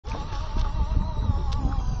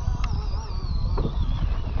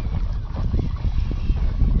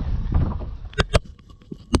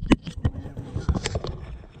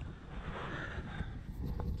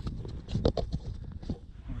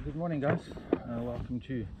Morning guys, welcome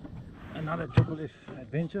to another Triple F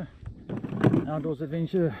adventure, outdoors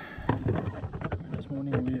adventure. This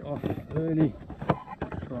morning we're off early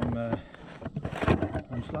from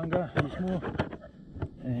Slanga, Eastmore,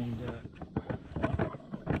 and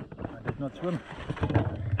I did not swim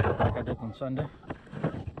like I did on Sunday.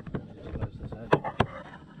 Just close this out.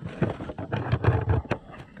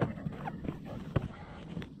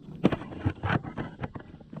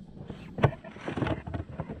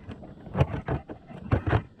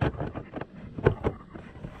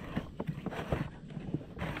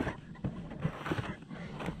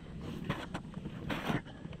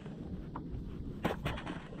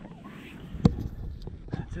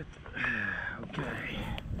 That's it. Okay.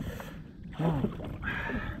 Oh.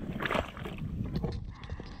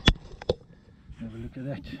 Have a look at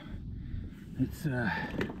that. It's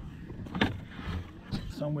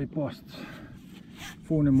somewhere past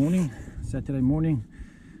 4 in the morning, Saturday morning.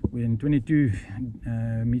 We're in 22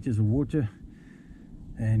 meters of water,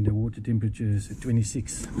 and the water temperature is at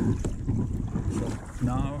 26. So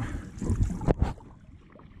now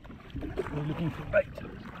we're looking for bait.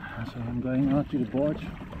 So I'm going out to the barge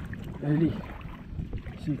early,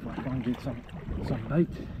 see if I can get some bait,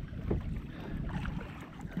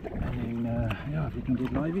 and then yeah, if we can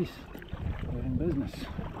get liveys, we're in business.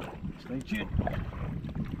 Stay tuned.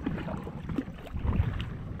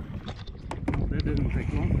 Well, that didn't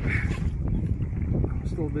take long. I'm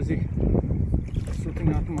still busy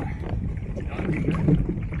sorting out my laundry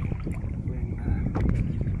when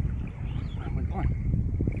I went on.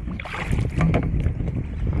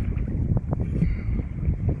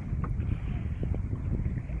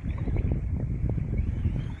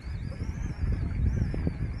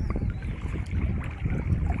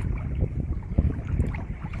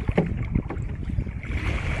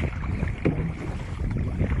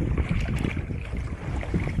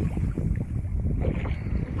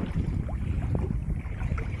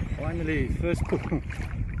 Finally, first pull.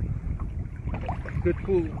 Good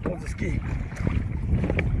pull of the ski.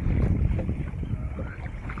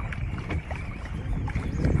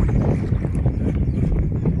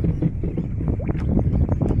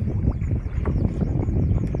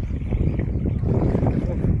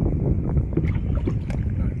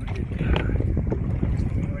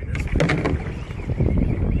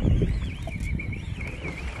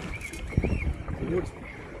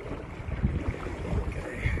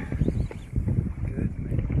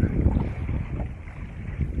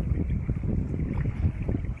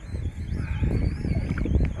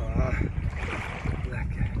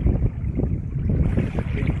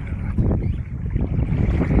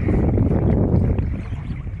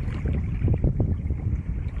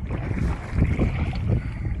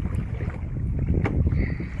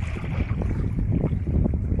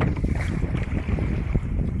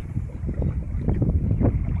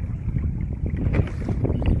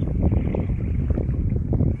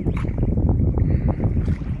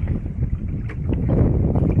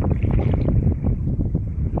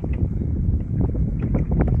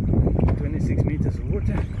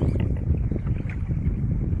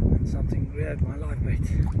 Something weird, my live bait.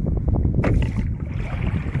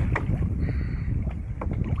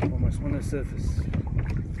 Almost on the surface,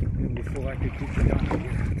 even before I could get it down and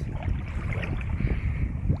get it.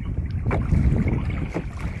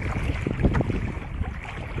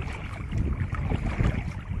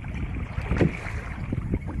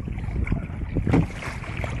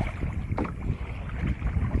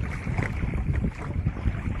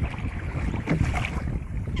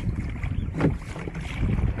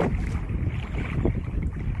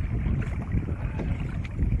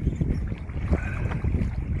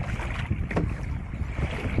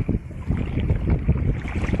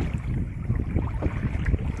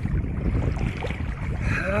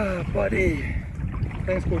 Buddy,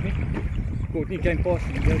 thanks Courtney. Courtney came past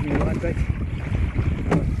and gave me a live bait.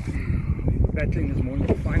 We were battling this morning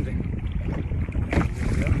to find it.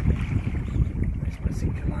 There's my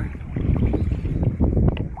sinker line.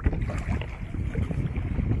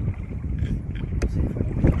 See if I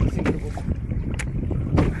can get the sinker hook.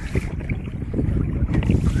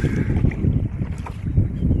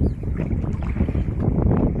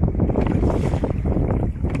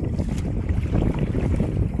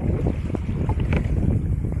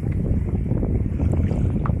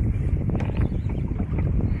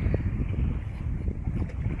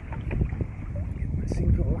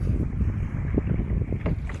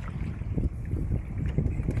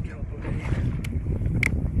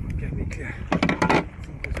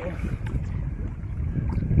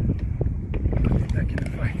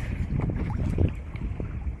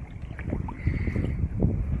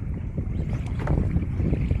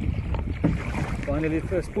 Finally,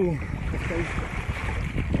 first pool on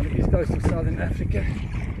the east coast of Southern Africa.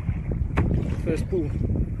 First pool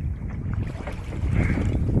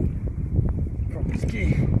from the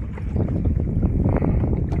ski.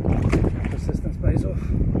 Persistence pays off.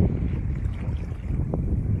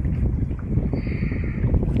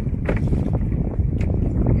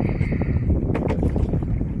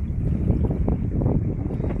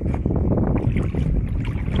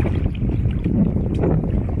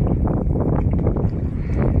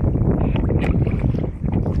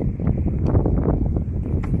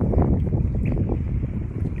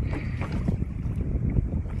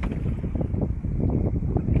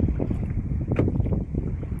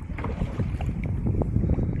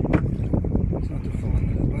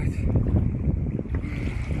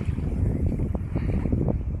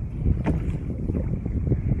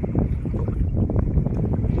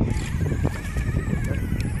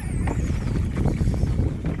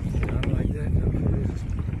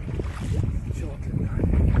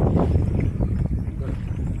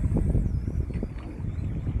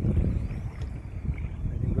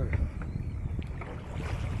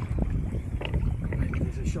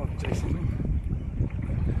 Shark chasing them.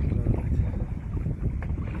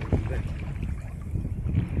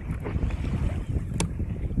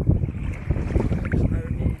 There's no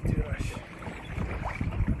need to rush.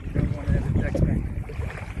 You don't want to have a taxman.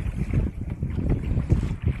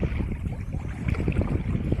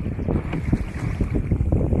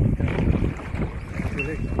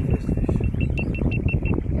 Select the first fish.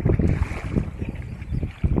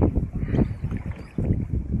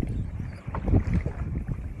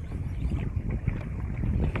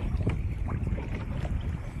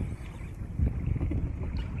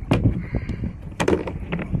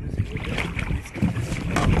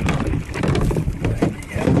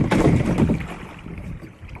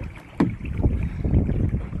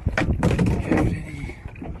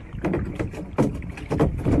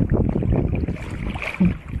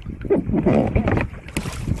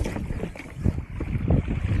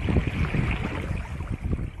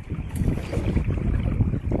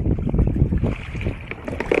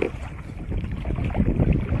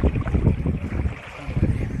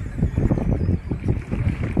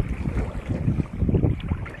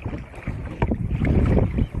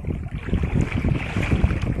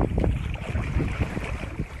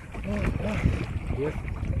 With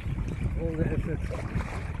all the effort,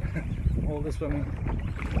 all the swimming,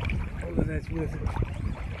 all of that's worth it.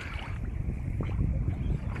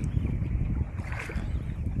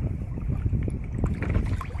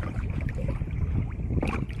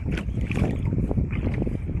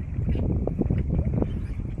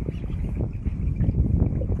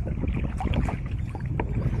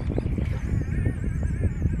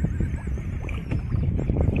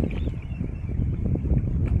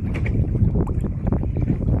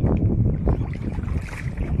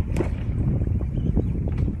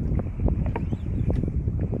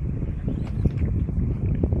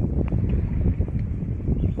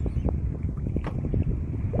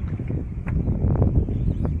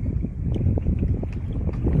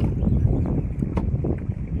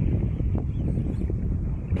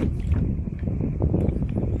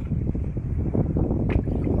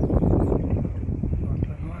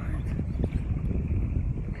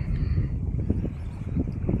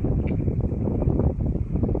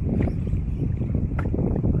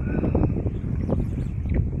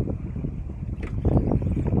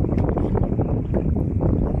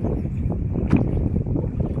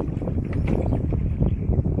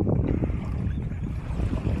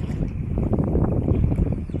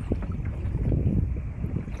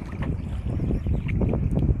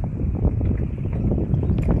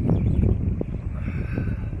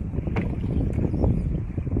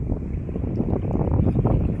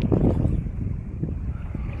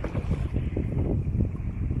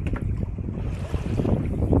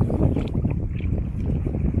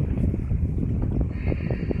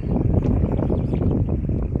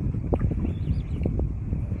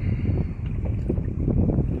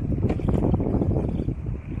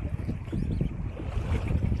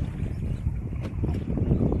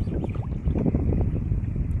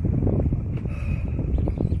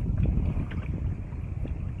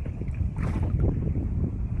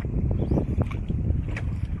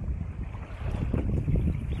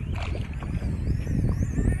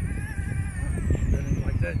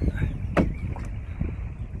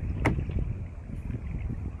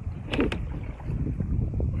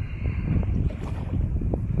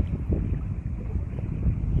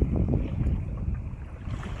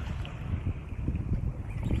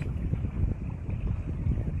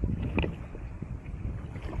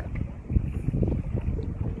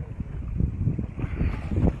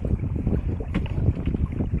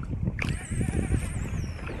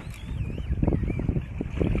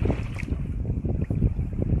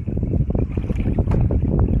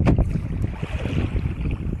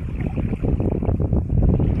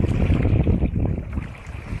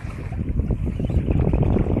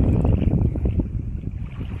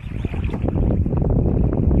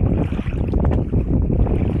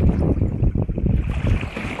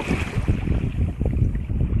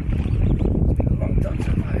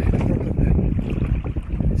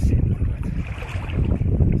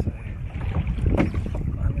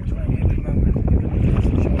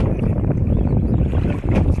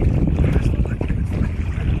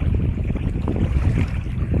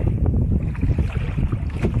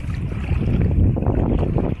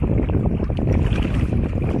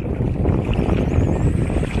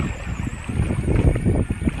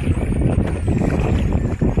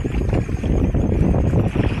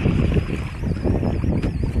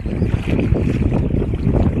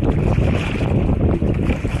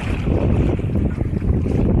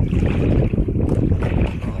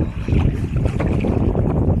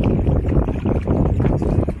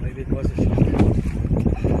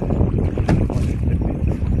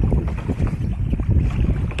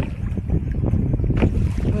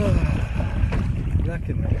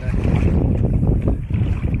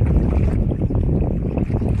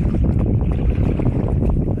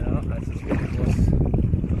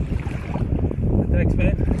 Thanks,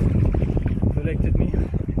 man. Collected me.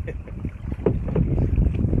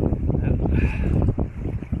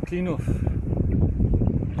 Clean off.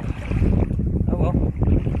 Oh well.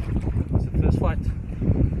 It's the first fight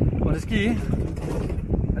on the ski.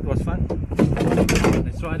 That was fun.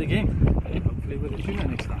 Let's try it again. Hopefully with a tuna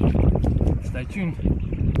next time. Stay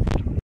tuned.